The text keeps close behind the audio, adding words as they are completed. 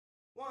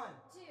1,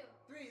 2,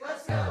 3,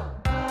 let's go!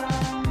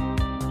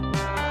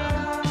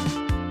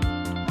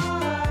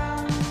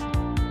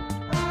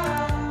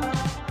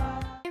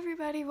 Hey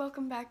everybody,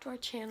 welcome back to our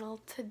channel.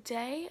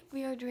 Today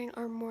we are doing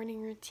our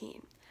morning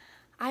routine.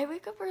 I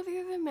wake up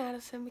earlier than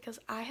Madison because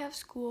I have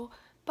school,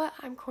 but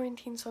I'm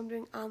quarantined, so I'm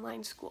doing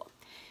online school.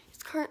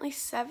 It's currently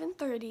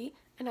 7:30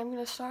 and I'm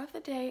going to start off the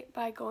day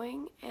by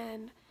going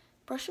and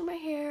brushing my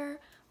hair,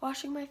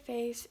 washing my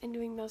face, and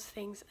doing those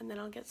things, and then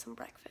I'll get some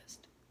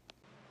breakfast.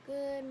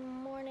 Good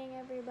morning,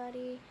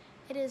 everybody.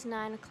 It is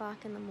 9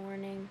 o'clock in the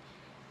morning.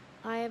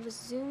 I have a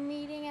Zoom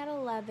meeting at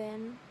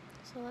 11,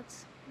 so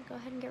let's go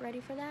ahead and get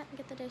ready for that and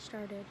get the day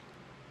started.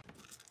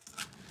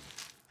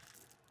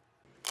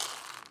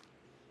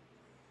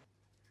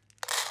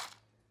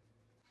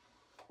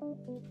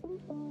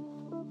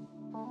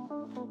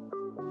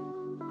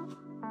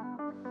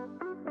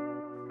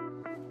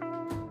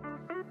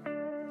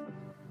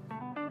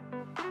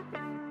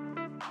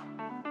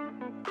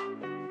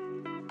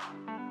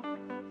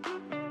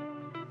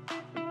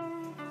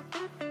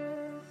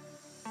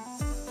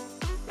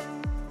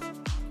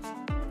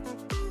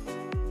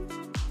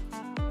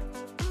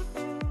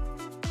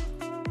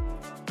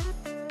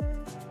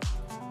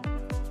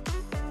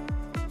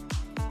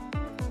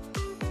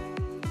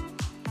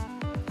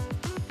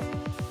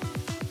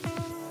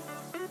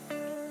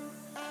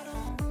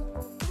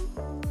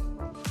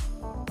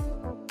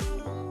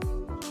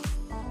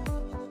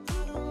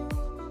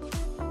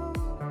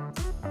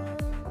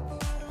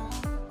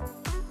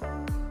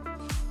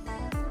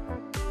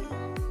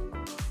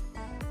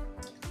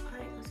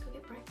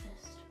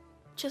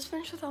 Just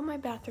finished with all my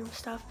bathroom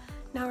stuff.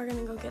 Now we're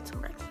gonna go get some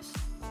breakfast.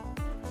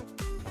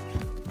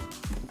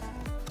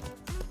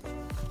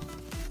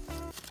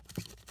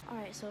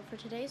 Alright, so for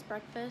today's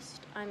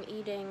breakfast, I'm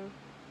eating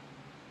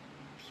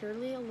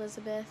Purely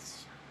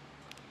Elizabeth's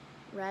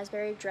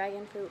Raspberry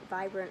Dragon Fruit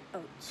Vibrant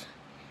Oats.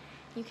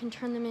 You can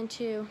turn them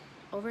into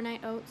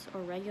overnight oats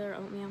or regular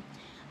oatmeal.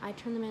 I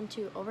turn them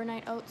into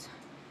overnight oats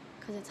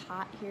because it's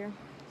hot here,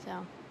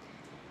 so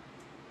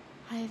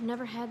I have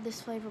never had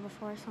this flavor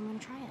before, so I'm gonna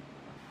try it.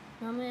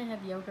 Normally I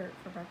have yogurt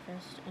for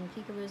breakfast, and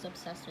Peekaboo's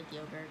obsessed with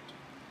yogurt,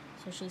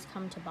 so she's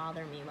come to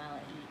bother me while I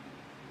eat.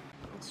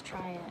 Let's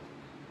try it.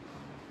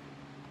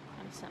 I'm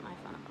gonna set my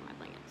phone up on my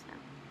blankets now.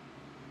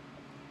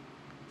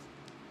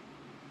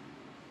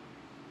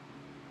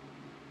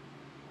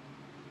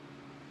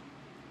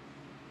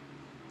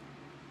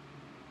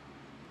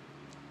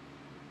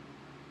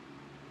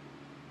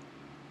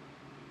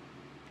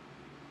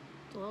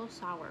 It's a little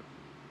sour.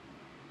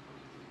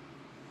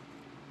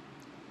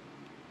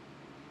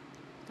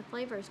 The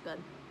flavor is good.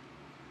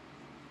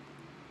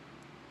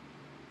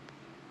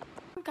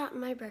 I've gotten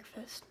my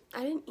breakfast.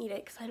 I didn't eat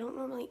it because I don't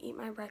normally eat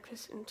my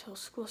breakfast until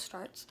school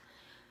starts,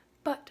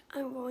 but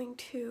I'm going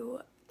to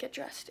get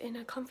dressed in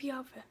a comfy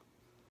outfit.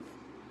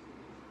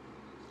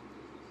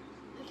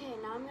 Okay,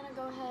 now I'm gonna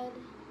go ahead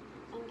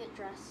and get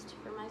dressed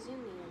for my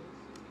Zoom meeting.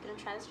 I'm gonna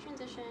try this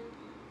transition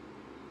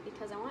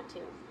because I want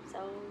to,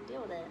 so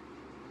deal with it.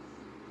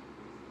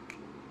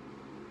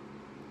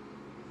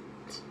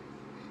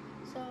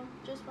 So,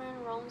 just wearing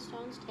a Rolling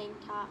Stones tank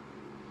top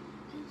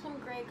and some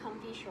gray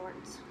comfy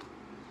shorts.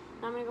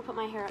 Now I'm gonna go put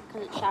my hair up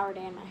because it's shower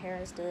day and my hair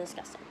is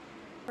disgusting.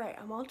 Right,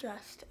 I'm all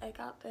dressed. I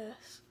got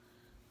this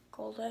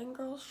Golden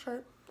Girls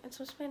shirt and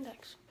some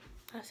spandex.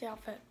 That's the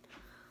outfit.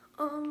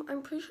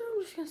 I'm pretty sure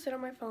I'm just gonna sit on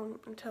my phone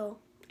until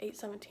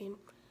 8:17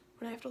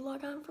 when I have to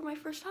log on for my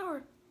first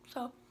hour.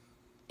 So,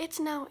 it's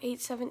now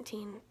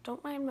 8:17.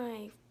 Don't mind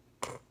my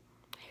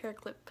hair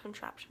clip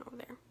contraption over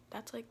there.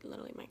 That's like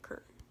literally my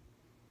curtain.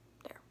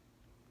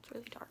 It's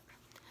really dark,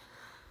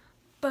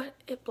 but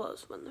it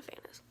blows when the fan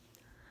is.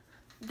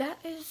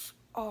 That is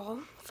all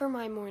for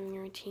my morning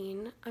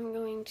routine. I'm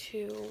going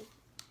to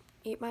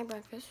eat my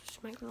breakfast, which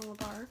is my granola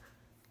bar,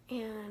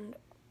 and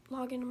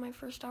log into my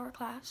first hour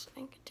class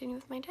and continue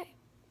with my day.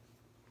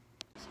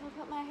 So I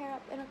put my hair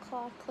up in a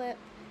claw clip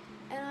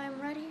and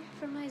I'm ready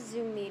for my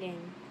Zoom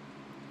meeting.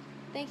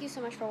 Thank you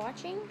so much for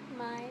watching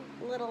my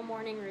little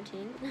morning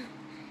routine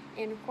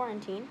in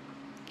quarantine.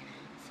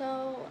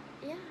 So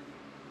yeah,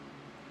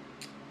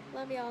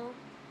 love y'all.